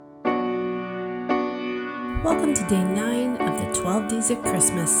Welcome to day 9 of the 12 Days of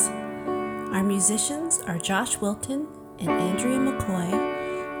Christmas. Our musicians are Josh Wilton and Andrea McCoy,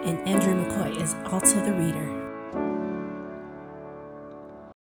 and Andrea McCoy is also the reader.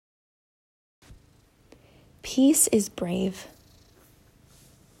 Peace is brave.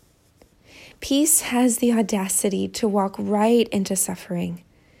 Peace has the audacity to walk right into suffering,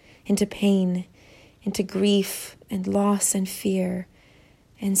 into pain, into grief and loss and fear,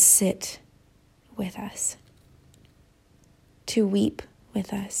 and sit with us, to weep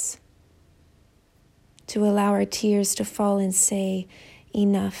with us, to allow our tears to fall and say,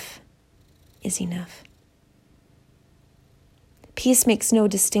 enough is enough. Peace makes no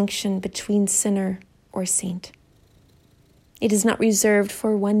distinction between sinner or saint. It is not reserved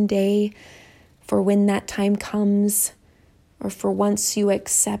for one day, for when that time comes, or for once you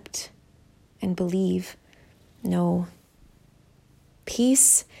accept and believe. No.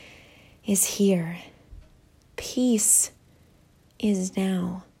 Peace is here. Peace is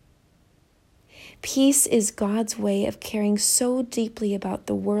now. Peace is God's way of caring so deeply about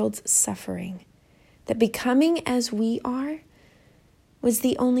the world's suffering that becoming as we are was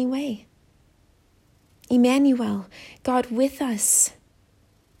the only way. Emmanuel, God with us.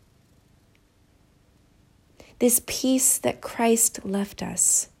 This peace that Christ left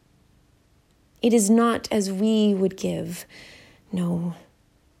us. It is not as we would give. No,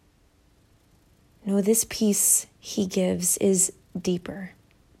 this peace he gives is deeper,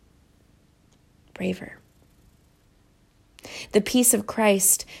 braver. The peace of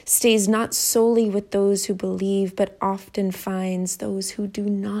Christ stays not solely with those who believe, but often finds those who do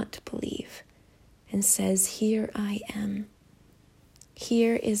not believe and says, here I am.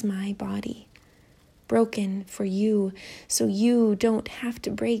 Here is my body, broken for you, so you don't have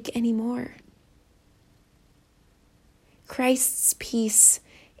to break anymore. Christ's peace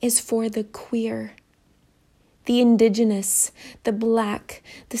is for the queer, the indigenous, the black,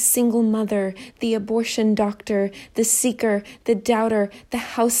 the single mother, the abortion doctor, the seeker, the doubter, the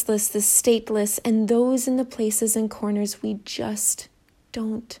houseless, the stateless, and those in the places and corners we just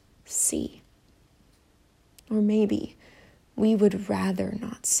don't see. Or maybe we would rather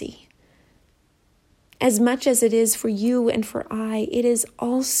not see. As much as it is for you and for I, it is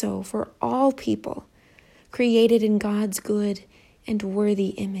also for all people created in God's good and worthy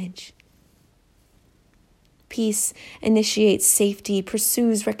image. Peace initiates safety,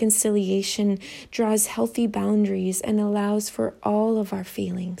 pursues reconciliation, draws healthy boundaries, and allows for all of our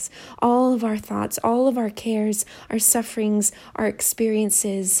feelings, all of our thoughts, all of our cares, our sufferings, our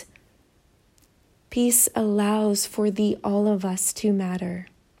experiences. Peace allows for the all of us to matter.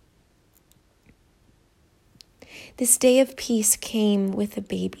 This day of peace came with a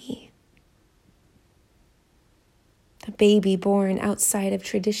baby. A baby born outside of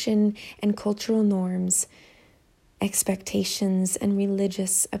tradition and cultural norms, expectations, and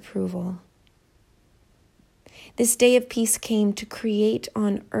religious approval. This day of peace came to create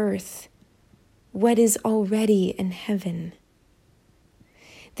on earth what is already in heaven.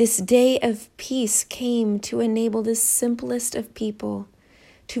 This day of peace came to enable the simplest of people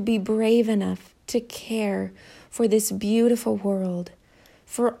to be brave enough to care for this beautiful world,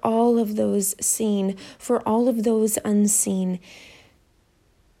 for all of those seen, for all of those unseen,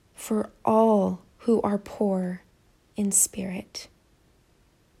 for all who are poor in spirit.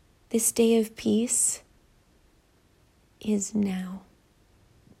 This day of peace is now.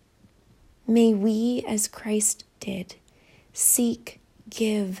 May we, as Christ did, seek,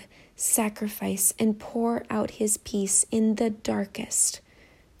 give, sacrifice, and pour out his peace in the darkest,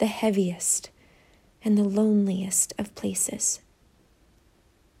 the heaviest, and the loneliest of places.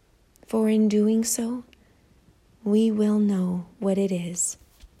 For in doing so, we will know what it is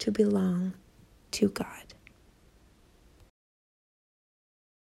to belong to God.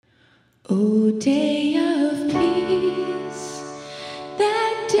 O day of peace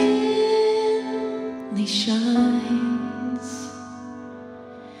that dimly shines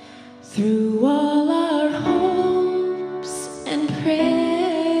through all our hopes and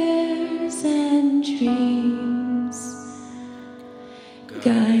prayers and dreams,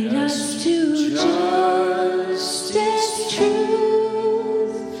 guide us to justice,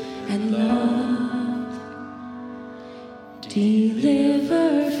 truth, and love.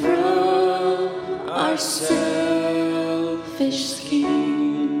 Deliver from our selfish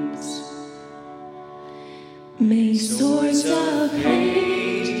schemes. May swords of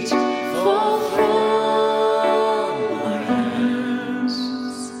hate fall from our hands,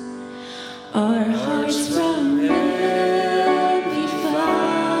 our hearts from envy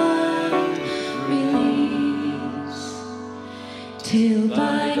find release, till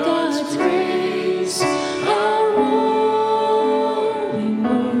by God's grace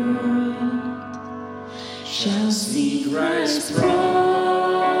Christ's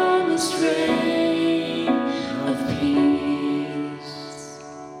promised reign of peace.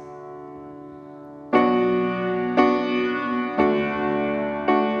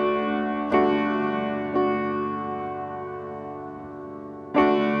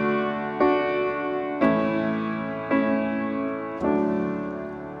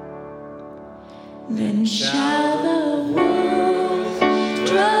 Then shall the wolf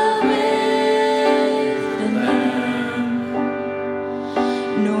dwell with the lamb,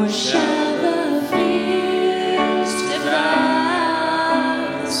 nor shall the fierce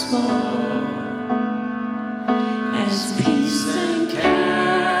devour the small.